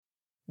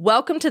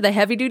Welcome to the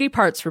Heavy Duty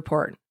Parts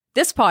Report.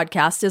 This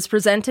podcast is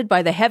presented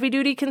by the Heavy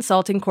Duty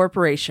Consulting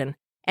Corporation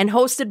and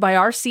hosted by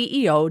our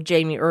CEO,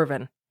 Jamie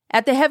Irvin.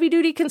 At the Heavy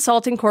Duty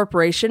Consulting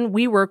Corporation,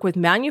 we work with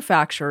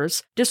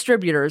manufacturers,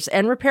 distributors,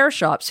 and repair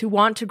shops who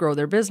want to grow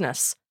their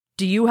business.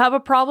 Do you have a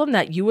problem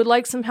that you would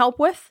like some help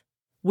with?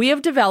 We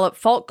have developed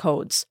fault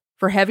codes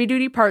for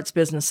heavy-duty parts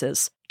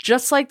businesses,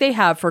 just like they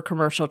have for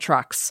commercial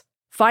trucks.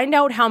 Find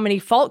out how many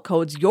fault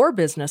codes your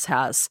business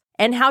has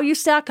and how you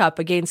stack up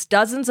against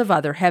dozens of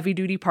other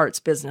heavy-duty parts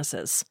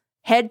businesses.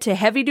 Head to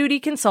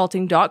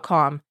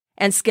heavydutyconsulting.com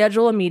and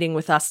schedule a meeting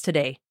with us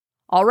today.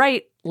 All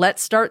right,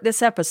 let's start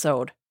this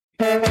episode.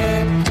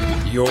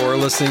 You're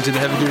listening to the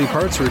Heavy Duty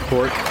Parts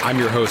Report. I'm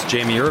your host,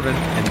 Jamie Irvin,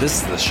 and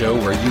this is the show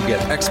where you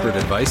get expert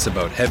advice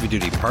about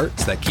heavy-duty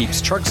parts that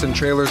keeps trucks and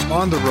trailers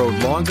on the road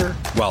longer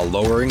while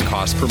lowering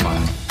cost per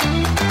mile.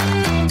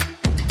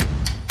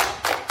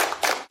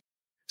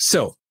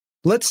 So,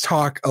 let's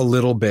talk a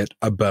little bit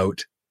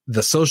about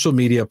the social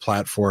media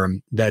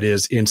platform that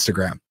is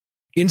Instagram.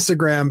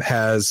 Instagram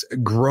has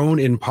grown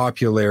in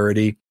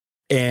popularity,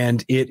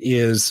 and it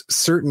is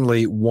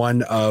certainly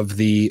one of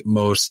the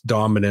most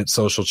dominant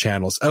social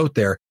channels out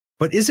there.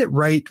 But is it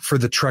right for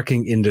the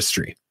trucking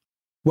industry?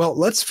 Well,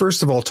 let's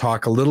first of all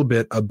talk a little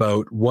bit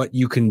about what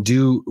you can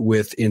do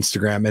with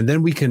Instagram, and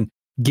then we can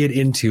get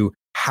into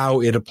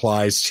how it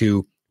applies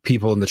to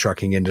people in the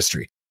trucking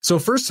industry. So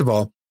first of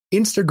all,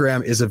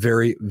 Instagram is a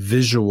very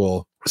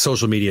visual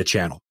social media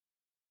channel.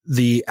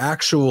 The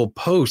actual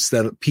posts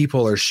that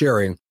people are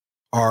sharing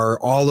are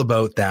all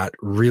about that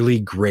really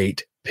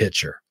great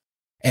picture.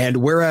 And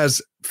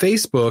whereas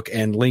Facebook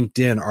and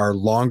LinkedIn are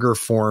longer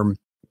form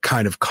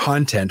kind of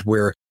content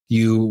where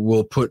you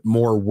will put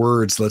more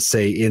words, let's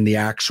say, in the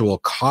actual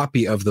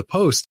copy of the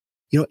post,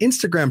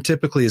 Instagram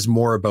typically is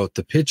more about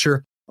the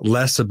picture,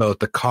 less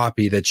about the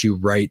copy that you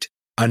write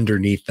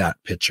underneath that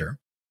picture.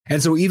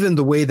 And so even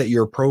the way that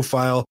your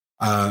profile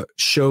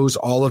shows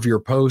all of your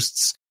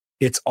posts,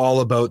 it's all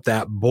about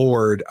that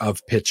board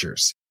of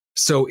pictures.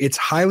 So it's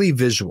highly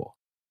visual.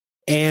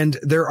 And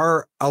there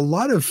are a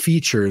lot of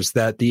features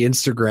that the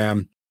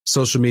Instagram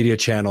social media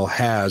channel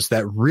has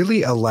that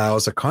really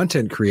allows a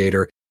content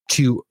creator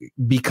to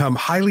become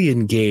highly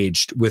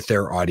engaged with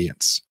their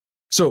audience.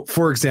 So,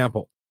 for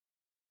example,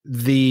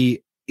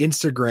 the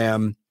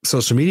Instagram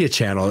social media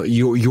channel,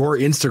 your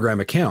Instagram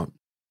account,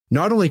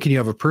 not only can you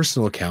have a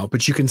personal account,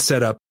 but you can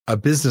set up a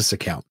business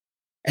account.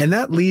 And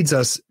that leads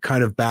us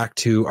kind of back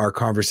to our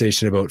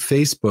conversation about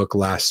Facebook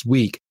last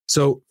week.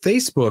 So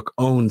Facebook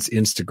owns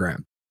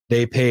Instagram.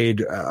 They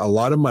paid a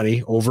lot of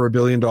money, over $1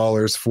 billion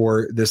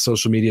for this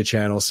social media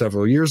channel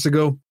several years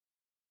ago.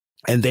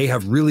 And they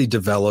have really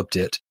developed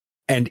it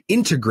and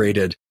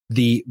integrated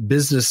the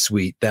business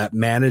suite that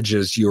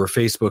manages your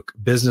Facebook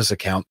business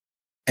account.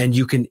 And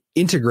you can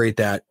integrate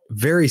that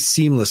very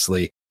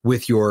seamlessly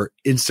with your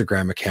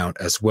Instagram account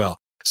as well.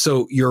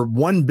 So your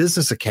one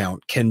business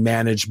account can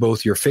manage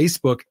both your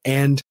Facebook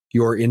and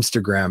your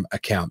Instagram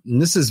account. And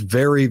this is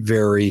very,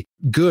 very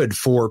good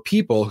for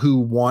people who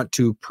want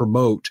to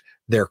promote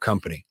their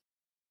company.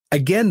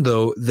 Again,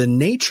 though, the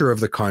nature of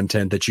the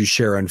content that you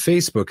share on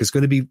Facebook is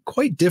going to be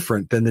quite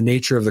different than the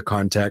nature of the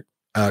content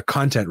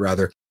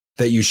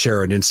that you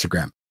share on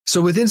Instagram.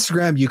 So with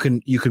Instagram,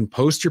 you can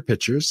post your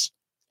pictures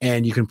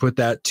and you can put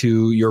that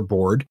to your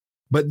board,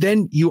 but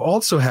then you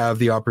also have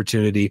the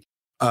opportunity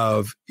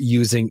of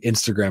using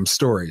Instagram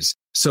stories.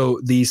 So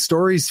the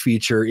stories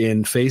feature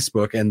in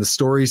Facebook and the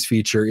stories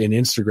feature in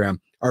Instagram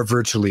are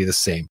virtually the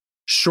same.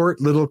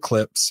 Short little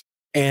clips.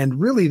 And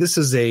really, this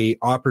is a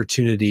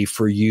opportunity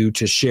for you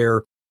to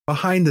share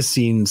behind the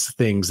scenes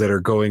things that are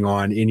going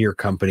on in your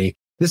company.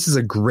 This is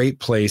a great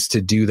place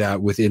to do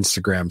that with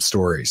Instagram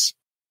stories.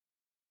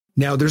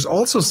 Now, there's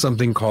also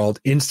something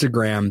called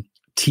Instagram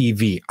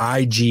TV,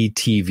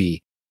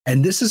 IGTV,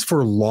 and this is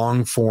for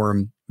long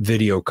form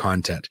video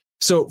content.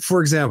 So, for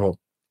example,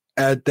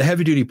 at the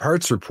Heavy Duty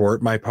Parts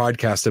Report, my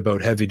podcast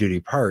about heavy duty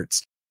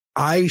parts,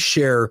 I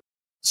share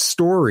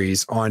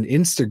stories on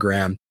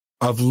Instagram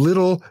of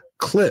little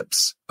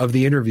clips of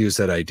the interviews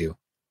that I do.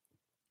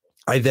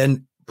 I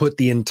then put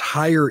the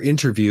entire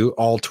interview,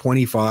 all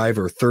 25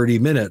 or 30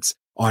 minutes,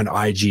 on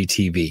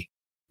IGTV.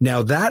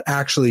 Now that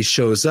actually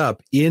shows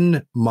up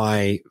in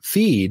my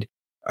feed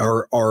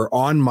or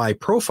on my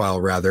profile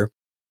rather,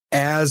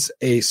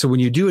 so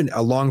when you do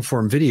a long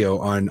form video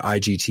on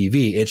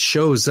IGTV, it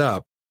shows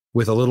up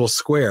with a little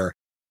square,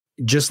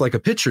 just like a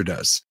picture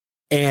does.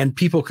 And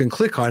people can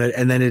click on it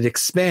and then it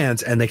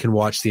expands and they can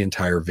watch the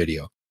entire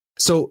video.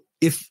 So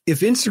if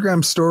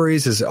Instagram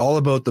stories is all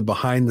about the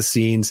behind the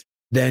scenes,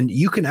 then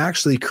you can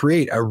actually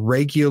create a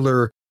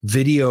regular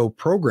video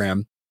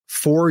program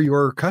for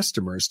your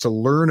customers to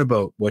learn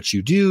about what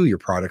you do, your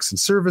products and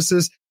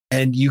services,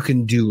 and you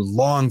can do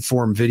long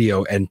form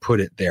video and put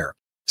it there.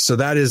 So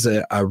that is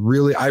I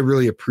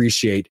really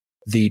appreciate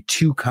the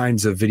two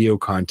kinds of video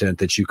content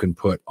that you can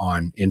put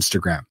on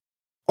Instagram.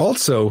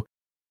 Also,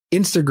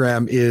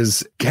 Instagram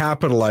is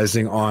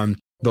capitalizing on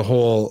the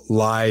whole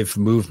live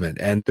movement,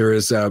 and there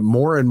is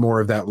more and more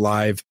of that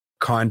live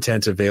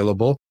content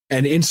available.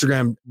 And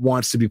Instagram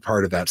wants to be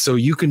part of that. So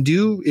you can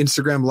do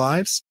Instagram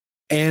lives.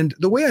 And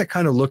the way I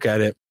kind of look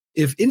at it,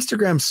 if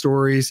Instagram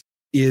stories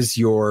is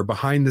your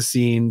behind the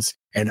scenes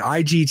and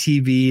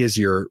IGTV is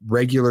your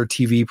regular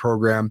TV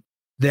program,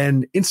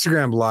 then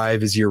Instagram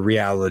Live is your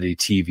reality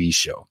TV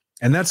show.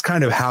 And that's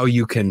kind of how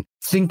you can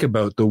think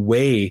about the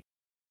way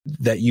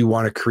that you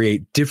want to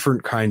create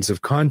different kinds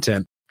of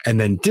content and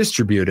then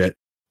distribute it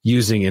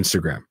using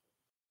Instagram.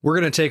 We're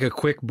going to take a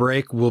quick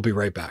break. We'll be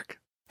right back.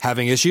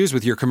 Having issues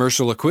with your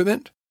commercial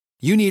equipment?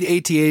 You need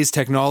ATA's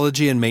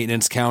Technology and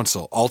Maintenance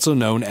Council, also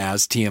known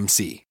as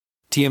TMC.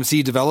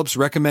 TMC develops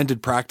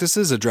recommended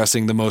practices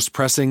addressing the most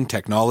pressing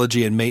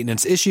technology and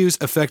maintenance issues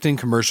affecting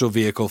commercial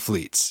vehicle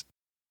fleets.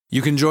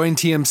 You can join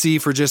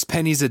TMC for just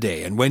pennies a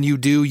day, and when you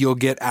do, you'll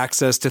get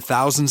access to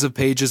thousands of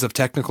pages of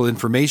technical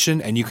information,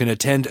 and you can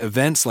attend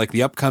events like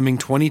the upcoming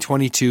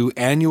 2022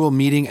 annual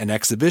meeting and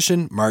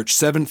exhibition, March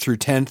 7th through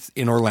 10th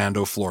in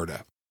Orlando,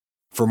 Florida.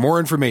 For more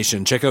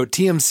information, check out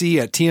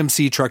TMC at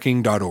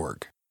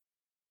tmctrucking.org.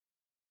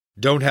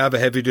 Don't have a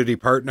heavy-duty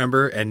part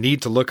number and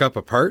need to look up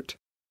a part?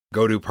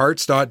 Go to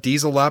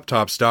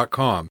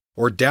parts.diesellaptops.com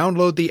or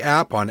download the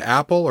app on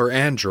Apple or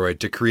Android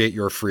to create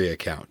your free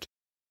account.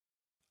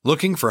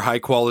 Looking for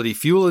high-quality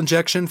fuel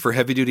injection for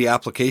heavy-duty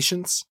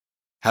applications?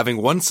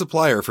 Having one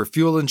supplier for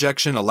fuel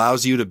injection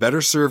allows you to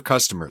better serve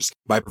customers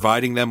by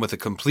providing them with a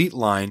complete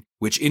line,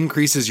 which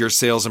increases your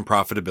sales and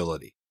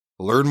profitability.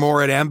 Learn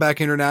more at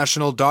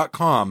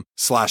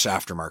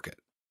ambackinternational.com/aftermarket.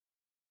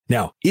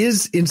 Now,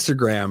 is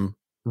Instagram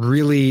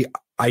really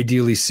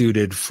ideally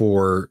suited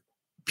for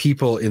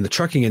people in the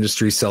trucking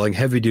industry selling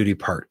heavy-duty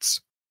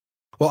parts?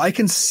 Well, I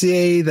can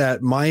say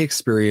that my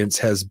experience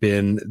has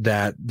been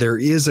that there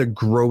is a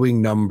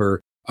growing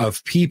number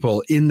of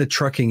people in the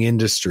trucking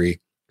industry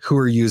who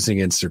are using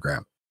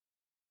Instagram.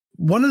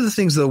 One of the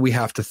things, though, we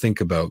have to think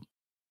about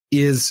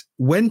is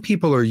when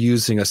people are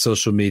using a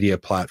social media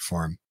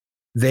platform,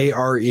 they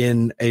are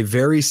in a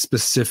very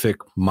specific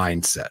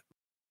mindset.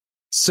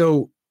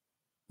 So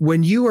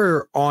when you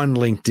are on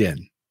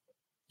LinkedIn,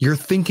 you're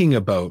thinking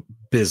about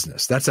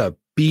business. That's a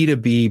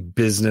B2B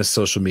business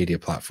social media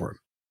platform.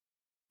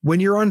 When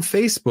you're on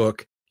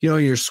Facebook,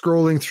 you're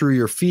scrolling through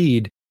your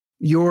feed,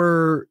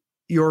 your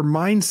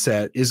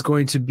mindset is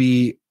going to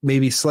be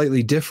maybe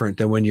slightly different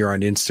than when you're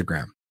on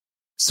Instagram.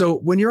 So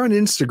when you're on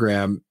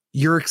Instagram,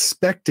 you're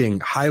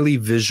expecting highly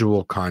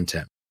visual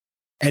content.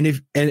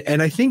 And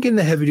I think in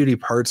the heavy duty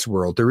parts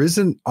world, there is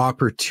an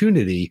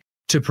opportunity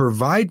to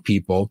provide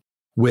people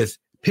with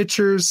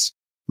pictures,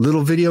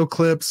 little video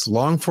clips,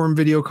 long form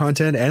video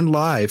content, and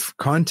live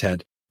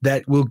content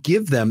that will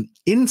give them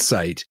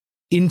insight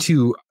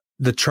into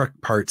the truck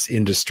parts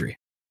industry.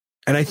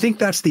 And I think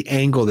that's the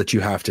angle that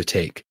you have to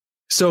take.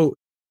 So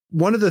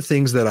one of the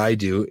things that I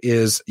do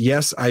is,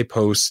 yes, I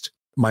post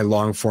my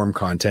long form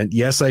content.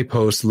 Yes, I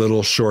post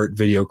little short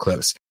video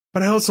clips,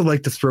 but I also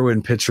like to throw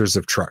in pictures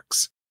of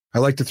trucks. I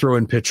like to throw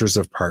in pictures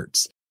of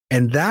parts.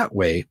 And that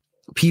way,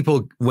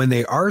 people, when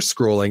they are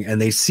scrolling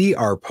and they see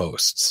our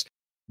posts,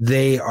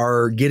 they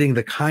are getting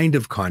the kind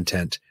of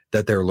content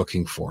that they're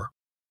looking for.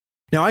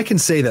 Now, I can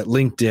say that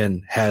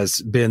LinkedIn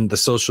has been the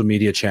social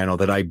media channel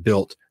that I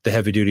built the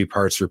Heavy Duty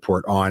Parts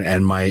Report on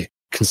and my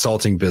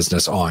consulting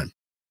business on.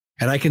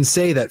 And I can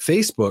say that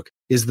Facebook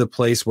is the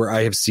place where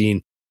I have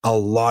seen a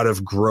lot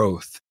of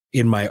growth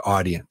in my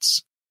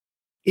audience.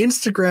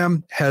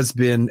 Instagram has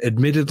been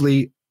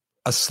admittedly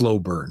a slow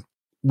burn.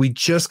 We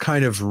just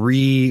kind of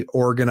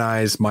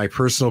reorganized my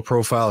personal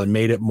profile and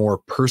made it more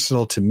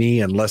personal to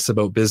me and less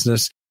about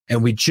business.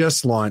 And we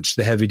just launched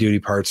the Heavy Duty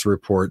Parts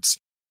Reports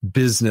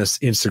business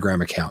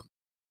Instagram account.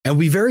 And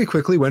we very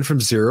quickly went from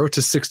 0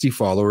 to 60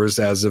 followers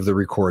as of the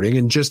recording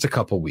in just a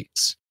couple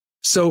weeks.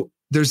 So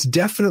there's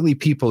definitely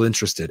people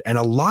interested. And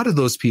a lot of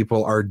those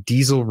people are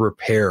diesel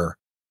repair.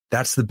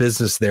 That's the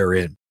business they're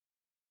in.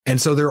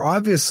 And so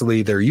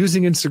they're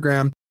using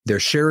Instagram. They're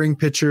sharing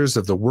pictures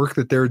of the work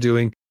that they're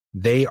doing.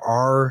 They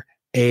are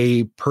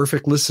a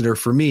perfect listener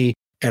for me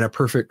and a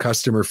perfect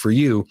customer for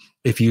you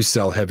if you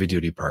sell heavy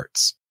duty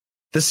parts.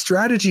 The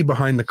strategy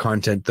behind the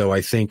content, though,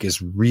 I think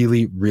is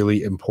really,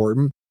 really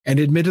important. And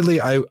admittedly,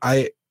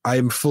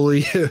 I'm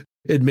fully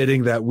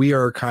admitting that we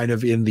are kind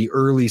of in the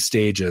early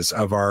stages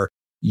of our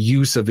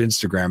use of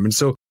Instagram. And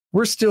so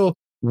we're still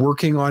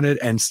working on it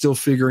and still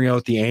figuring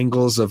out the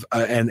angles of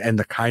and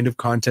the kind of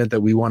content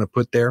that we want to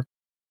put there.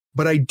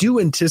 But I do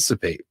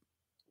anticipate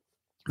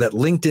that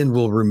LinkedIn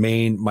will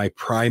remain my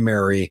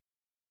primary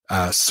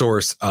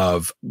source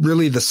of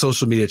really the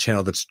social media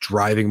channel that's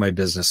driving my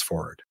business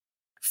forward.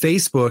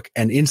 Facebook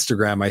and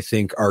Instagram, I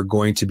think, are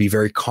going to be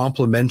very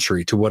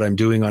complementary to what I'm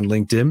doing on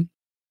LinkedIn.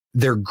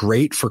 They're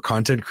great for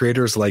content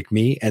creators like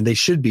me, and they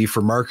should be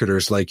for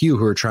marketers like you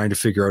who are trying to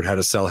figure out how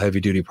to sell heavy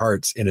duty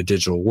parts in a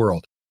digital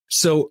world.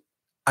 So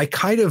I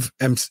kind of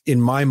am,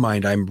 in my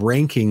mind, I'm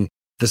ranking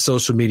the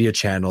social media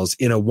channels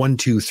in a 1,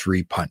 2,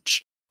 3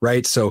 punch,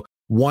 right? So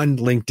 1,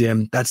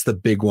 LinkedIn, that's the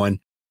big one.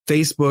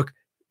 Facebook,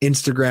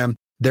 Instagram,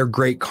 they're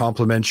great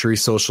complementary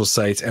social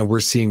sites, and we're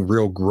seeing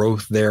real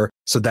growth there.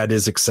 So that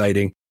is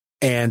exciting.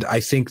 And I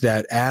think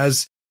that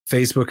as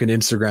Facebook and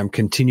Instagram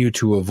continue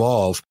to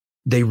evolve,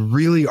 they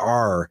really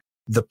are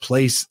the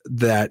place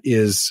that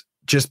is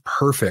just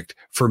perfect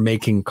for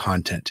making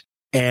content.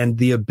 And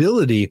the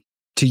ability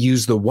to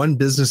use the one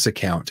business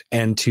account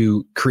and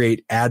to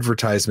create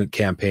advertisement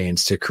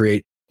campaigns, to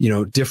create,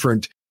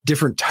 different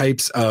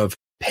types of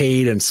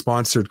paid and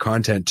sponsored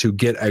content to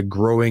get a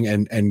growing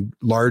and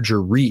larger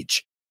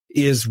reach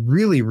is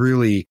really,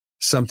 really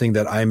something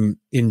that I'm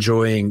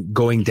enjoying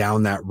going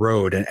down that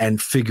road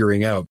and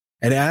figuring out.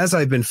 And as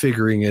I've been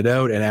figuring it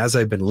out and as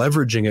I've been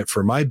leveraging it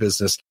for my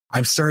business,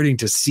 I'm starting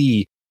to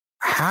see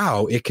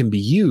how it can be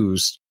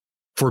used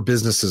for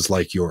businesses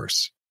like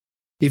yours.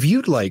 If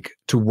you'd like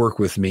to work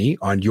with me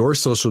on your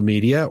social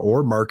media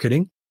or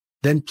marketing,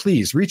 then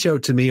please reach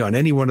out to me on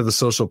any one of the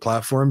social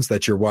platforms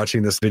that you're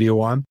watching this video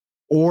on,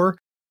 or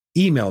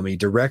email me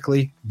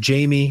directly,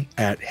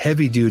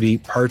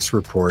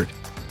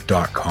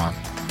 jamie@heavydutypartsreport.com.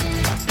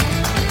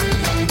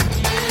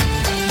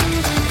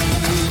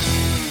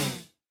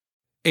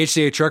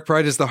 HDA Truck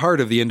Pride is the heart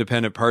of the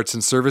independent parts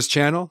and service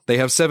channel. They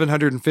have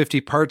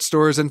 750 parts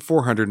stores and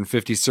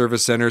 450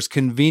 service centers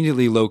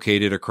conveniently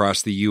located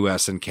across the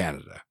U.S. and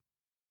Canada.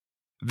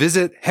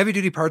 Visit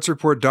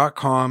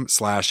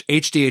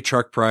heavydutypartsreport.com/HDA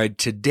Truck Pride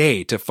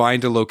today to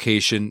find a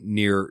location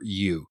near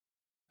you.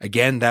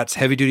 Again, that's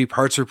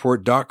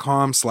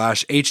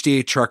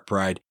heavydutypartsreport.com/HDA Truck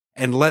Pride,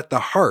 and let the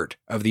heart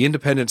of the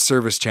independent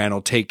service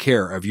channel take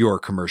care of your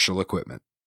commercial equipment.